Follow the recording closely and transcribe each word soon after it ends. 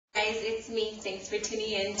guys, it's me. Thanks for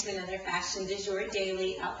tuning in to another Fashion du Jour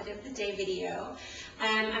Daily Outfit of the Day video.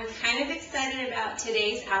 I'm kind of excited about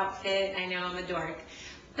today's outfit. I know I'm a dork,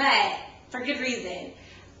 but for good reason.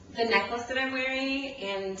 The necklace that I'm wearing,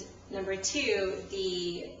 and number two,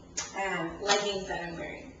 the leggings that I'm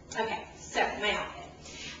wearing. Okay, so my outfit.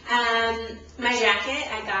 My jacket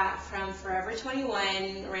I got from Forever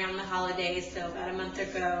 21 around the holidays, so about a month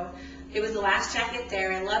ago. It was the last jacket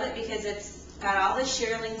there. I love it because it's got all the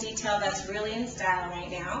shearling detail that's really in style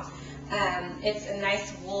right now. It's a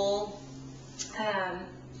nice wool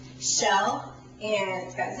shell, and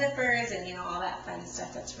it's got zippers and all that fun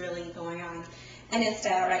stuff that's really going on and in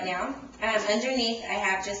style right now. Underneath I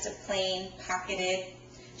have just a plain pocketed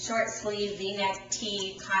short sleeve v-neck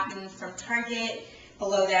tee, cotton from Target.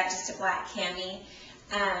 Below that just a black cami.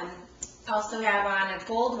 Also have on a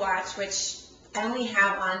gold watch, which I only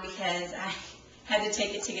have on because I had to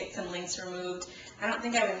take it to get some links removed. I don't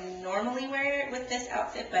think I would normally wear it with this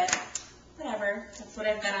outfit, but whatever. That's what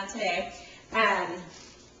I've got on today.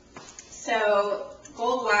 So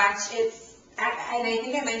gold watch. And I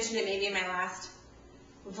think I mentioned it maybe in my last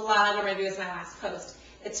vlog, or maybe it was my last post.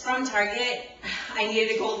 It's from Target. I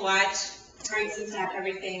needed a gold watch. Target seems to have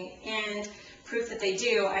everything, and proof that they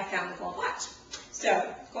do, I found the gold watch.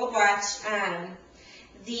 So gold watch.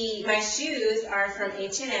 My shoes are from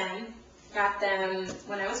H&M. Got them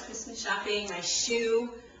when I was Christmas shopping. My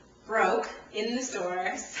shoe broke in the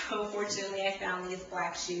store, so fortunately I found these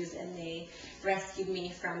black shoes and they rescued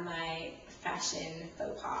me from my fashion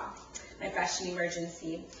faux pas, my fashion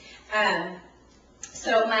emergency.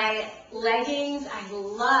 So my leggings I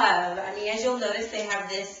love. I mean, as you'll notice, they have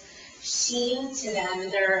this sheen to them.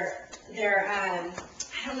 They're I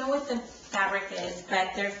don't know what the fabric is,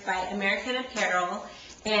 but they're by American Apparel.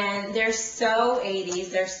 And they're so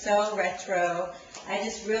 80s, they're so retro. I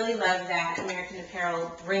just really love that American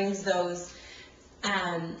Apparel brings those,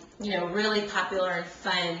 really popular and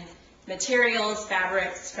fun materials,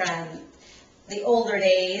 fabrics from the older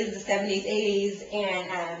days, the 70s, 80s,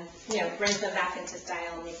 and, brings them back into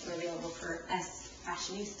style and makes them available for us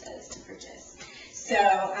fashionistas to purchase. So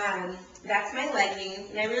that's my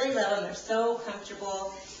leggings, and I really love them. They're so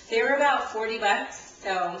comfortable. They were about 40 bucks.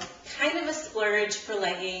 So kind of a splurge for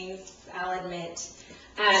leggings, I'll admit.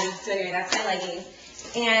 So anyway, that's my leggings.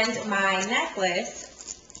 And my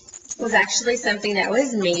necklace was actually something that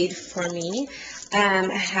was made for me.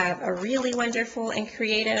 I have a really wonderful and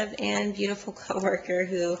creative and beautiful coworker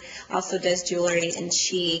who also does jewelry, and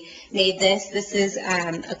she made this. This is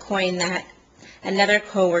a coin that another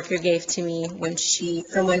coworker gave to me when she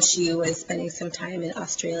was spending some time in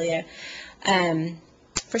Australia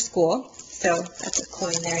for school. So that's a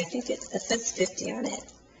coin there. I think it says 50 on it.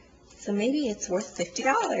 So maybe it's worth $50.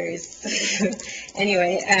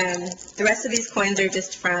 Anyway, the rest of these coins are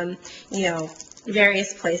just from,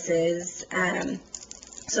 various places.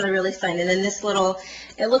 So they're really fun. And then this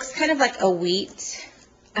it looks kind of like a wheat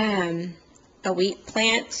plant.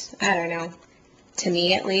 I don't know, to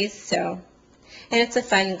me at least. So, and it's a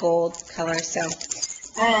fun gold color. So,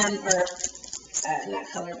 not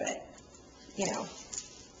color, but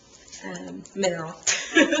mineral.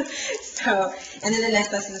 So, and then the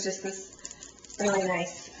necklace is just this really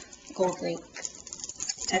nice gold link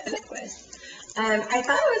type of necklace. I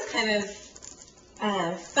thought it was kind of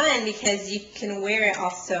fun because you can wear it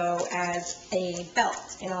also as a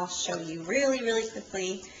belt, and I'll show you really, really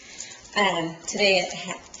quickly. Today it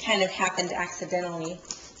kind of happened accidentally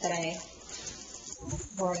that I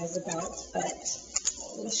wore it as a belt, but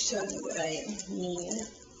let me show you what I mean.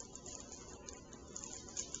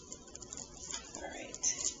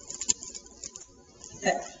 So,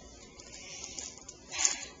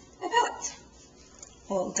 a belt.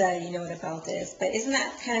 Well, duh, you know what a belt is, but isn't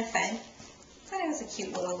that kind of fun? I thought it was a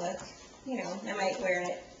cute little look. I might wear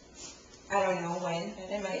it, I don't know when,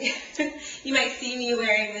 but I might. You might see me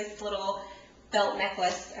wearing this little belt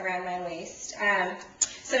necklace around my waist.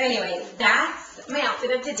 So anyway, that's my outfit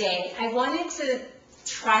of the day. I wanted to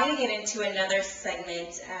try to get into another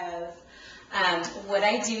segment of what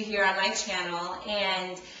I do here on my channel,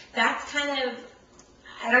 and that's kind of,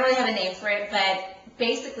 I don't really have a name for it, but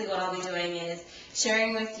basically what I'll be doing is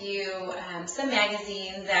sharing with you some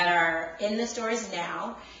magazines that are in the stores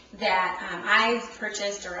now that I've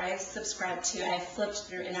purchased or I've subscribed to, I've flipped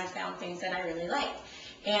through, and I've found things that I really like.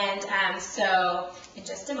 And so in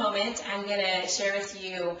just a moment, I'm going to share with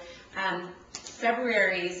you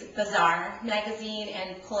February's Bazaar magazine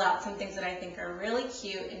and pull out some things that I think are really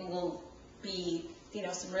cute and will be,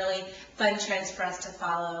 some really fun trends for us to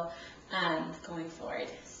follow going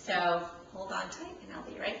forward. So hold on tight and I'll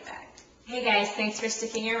be right back. Hey guys, thanks for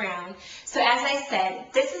sticking around. So as I said,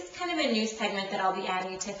 this is kind a new segment that I'll be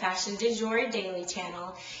adding to Fashion du Jour Daily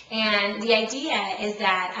channel. And the idea is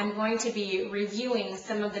that I'm going to be reviewing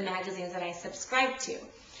some of the magazines that I subscribe to,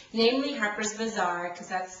 namely Harper's Bazaar, because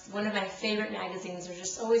that's one of my favorite magazines. There's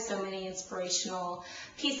just always so many inspirational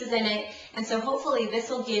pieces in it. And so hopefully this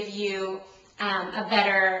will give you a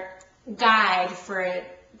better guide for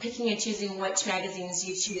picking and choosing which magazines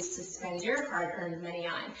you choose to spend your hard-earned money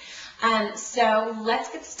on. So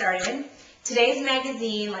let's get started. Today's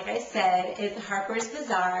magazine, like I said, is Harper's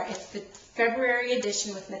Bazaar. It's the February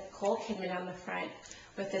edition with Nicole Kidman on the front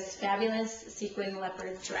with this fabulous sequin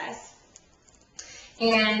leopard dress.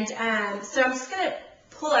 And so I'm just going to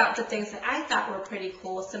pull out the things that I thought were pretty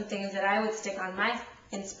cool, some things that I would stick on my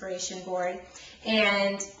inspiration board,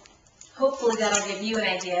 and hopefully that'll give you an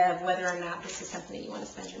idea of whether or not this is something that you want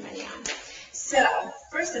to spend your money on. So,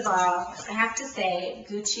 first of all, I have to say,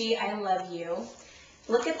 Gucci, I love you.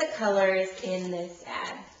 Look at the colors in this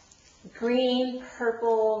ad. Green,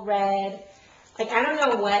 purple, red. Like, I don't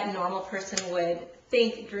know what normal person would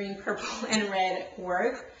think green, purple, and red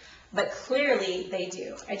work, but clearly they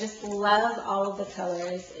do. I just love all of the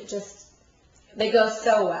colors. They go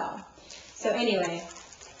so well. So anyway,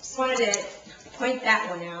 just wanted to point that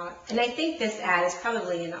one out. And I think this ad is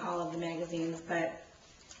probably in all of the magazines, but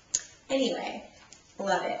anyway,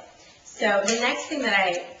 love it. So the next thing that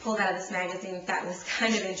I pulled out of this magazine that was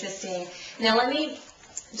kind of interesting. Now let me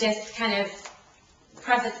just kind of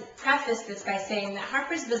preface this by saying that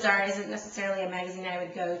Harper's Bazaar isn't necessarily a magazine I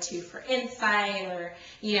would go to for insight or,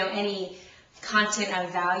 any content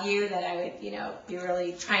of value that I would, be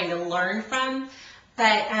really trying to learn from.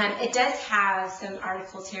 But it does have some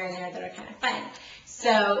articles here and there that are kind of fun.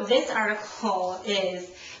 So this article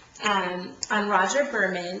is on Roger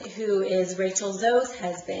Berman, who is Rachel Zoe's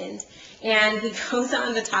husband, and he goes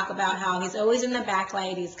on to talk about how he's always in the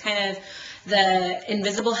backlight. He's kind of the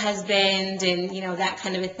invisible husband and, that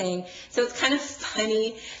kind of a thing. So it's kind of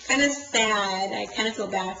funny, kind of sad. I kind of feel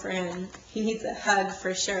bad for him. He needs a hug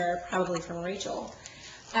for sure, probably from Rachel.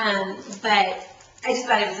 But I just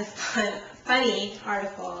thought it was a funny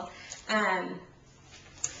article.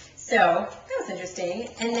 So that was interesting.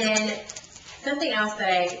 And then something else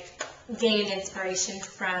that I gained inspiration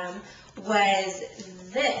from was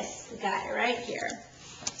this guy right here.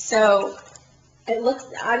 So it looks,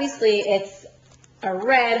 obviously it's a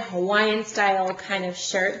red Hawaiian style kind of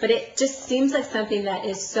shirt, but it just seems like something that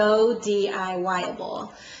is so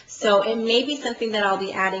DIY-able. So it may be something that I'll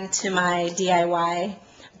be adding to my DIY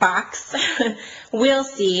box. We'll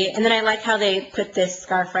see. And then I like how they put this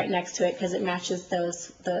scarf right next to it because it matches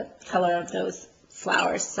the color of those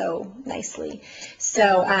flowers so nicely.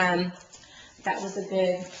 So that was a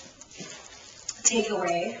good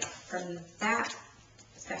takeaway from that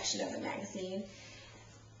section of the magazine.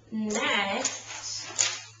 Next,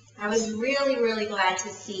 I was really, really glad to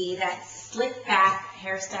see that slick back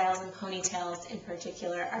hairstyles and ponytails in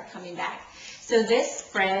particular are coming back. So this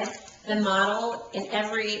spread, the model in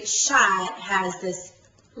every shot has this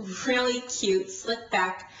really cute slick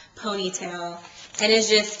back ponytail and is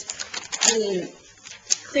just,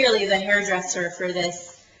 clearly the hairdresser for this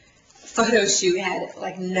photo shoot had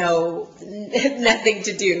like nothing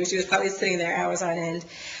to do. She was probably sitting there hours on end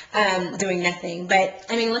doing nothing. But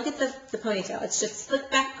look at the ponytail. It's just slick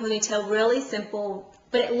back ponytail, really simple,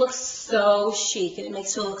 but it looks so chic and it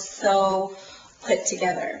makes her look so put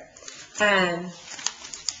together.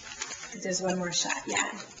 There's one more shot, yeah.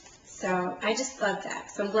 So I just love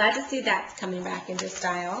that. So I'm glad to see that's coming back into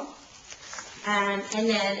style. And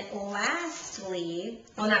then lastly,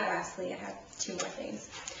 well, not lastly, I have two more things.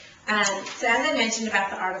 So as I mentioned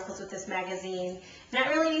about the articles with this magazine, not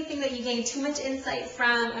really anything that you gain too much insight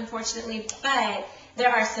from, unfortunately, but there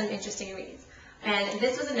are some interesting reads. And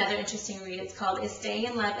this was another interesting read. It's called Is Staying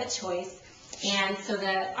in Love a Choice? And so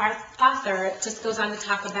the author just goes on to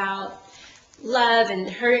talk about love and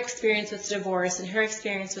her experience with divorce and her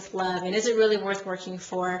experience with love, and is it really worth working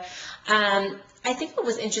for? I think what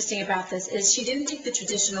was interesting about this is she didn't take the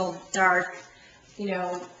traditional dark,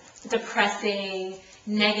 depressing,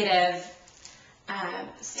 negative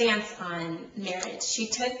stance on marriage. She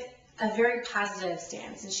took a very positive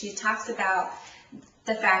stance, and she talks about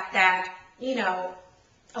the fact that,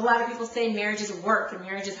 a lot of people say marriage is work and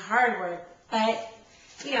marriage is hard work, but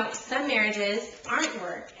some marriages aren't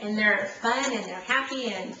work, and they're fun, and they're happy,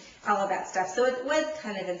 and all of that stuff. So it was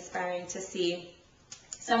kind of inspiring to see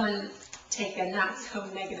someone take a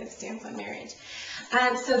not-so-negative stance on marriage.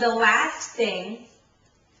 So the last thing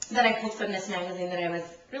that I pulled from this magazine that I was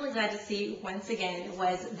really glad to see once again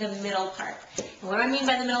was the middle part. And what do I mean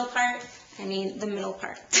by the middle part? I mean the middle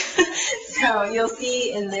part. So you'll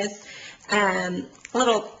see in this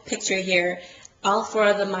little picture here. All 4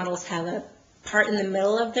 of the models have a part in the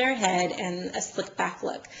middle of their head and a slick back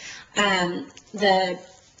look. The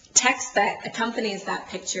text that accompanies that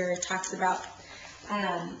picture talks about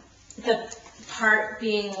the part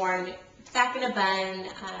being worn back in a bun,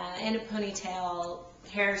 in a ponytail,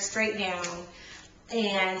 hair straight down.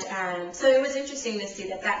 And so it was interesting to see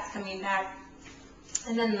that that's coming back.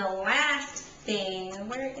 And then the last thing,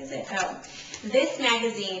 where is it? Oh, this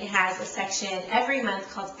magazine has a section every month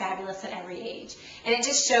called Fabulous at Every Age. And it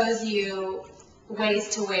just shows you ways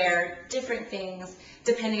to wear different things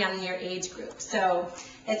depending on your age group. So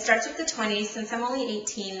it starts with the 20s. Since I'm only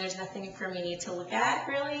 18, there's nothing for me to look at,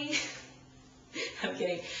 really. I'm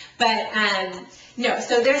kidding. But no,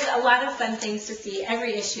 so there's a lot of fun things to see.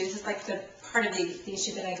 Every issue is like the part of the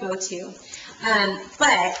issue that I go to.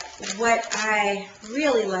 But what I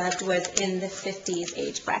really loved was in the 50s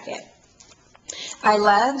age bracket. I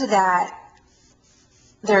loved that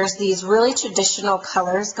there's these really traditional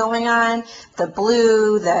colors going on, the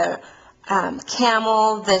blue, the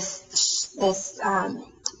camel, this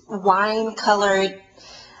wine-colored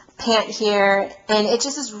pant here, and it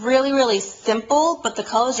just is really, really simple, but the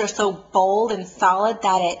colors are so bold and solid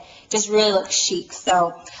that it just really looks chic.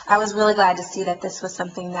 So I was really glad to see that this was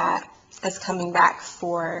something that is coming back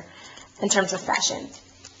in terms of fashion.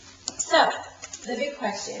 So the big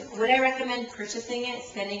question, would I recommend purchasing it,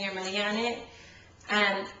 spending your money on it?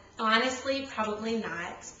 Honestly, probably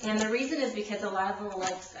not. And the reason is because a lot of the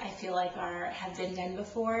looks I feel like have been done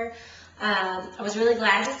before. I was really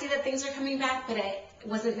glad to see that things are coming back, but it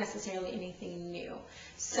wasn't necessarily anything new.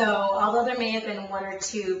 So although there may have been 1 or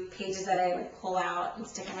 2 pages that I would pull out and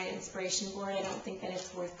stick on my inspiration board, I don't think that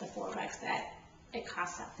it's worth the $4 that it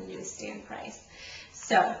costs at the newsstand price.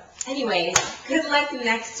 So anyways, good luck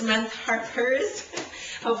next month, Harper's.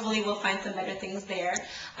 Hopefully we'll find some better things there.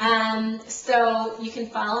 So you can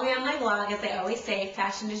follow me on my blog, as I always say,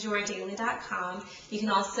 fashiondujourdaily.com. You can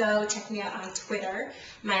also check me out on Twitter.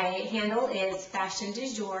 My handle is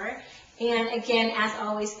fashiondujour. And again, as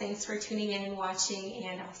always, thanks for tuning in and watching,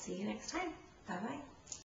 and I'll see you next time. Bye-bye.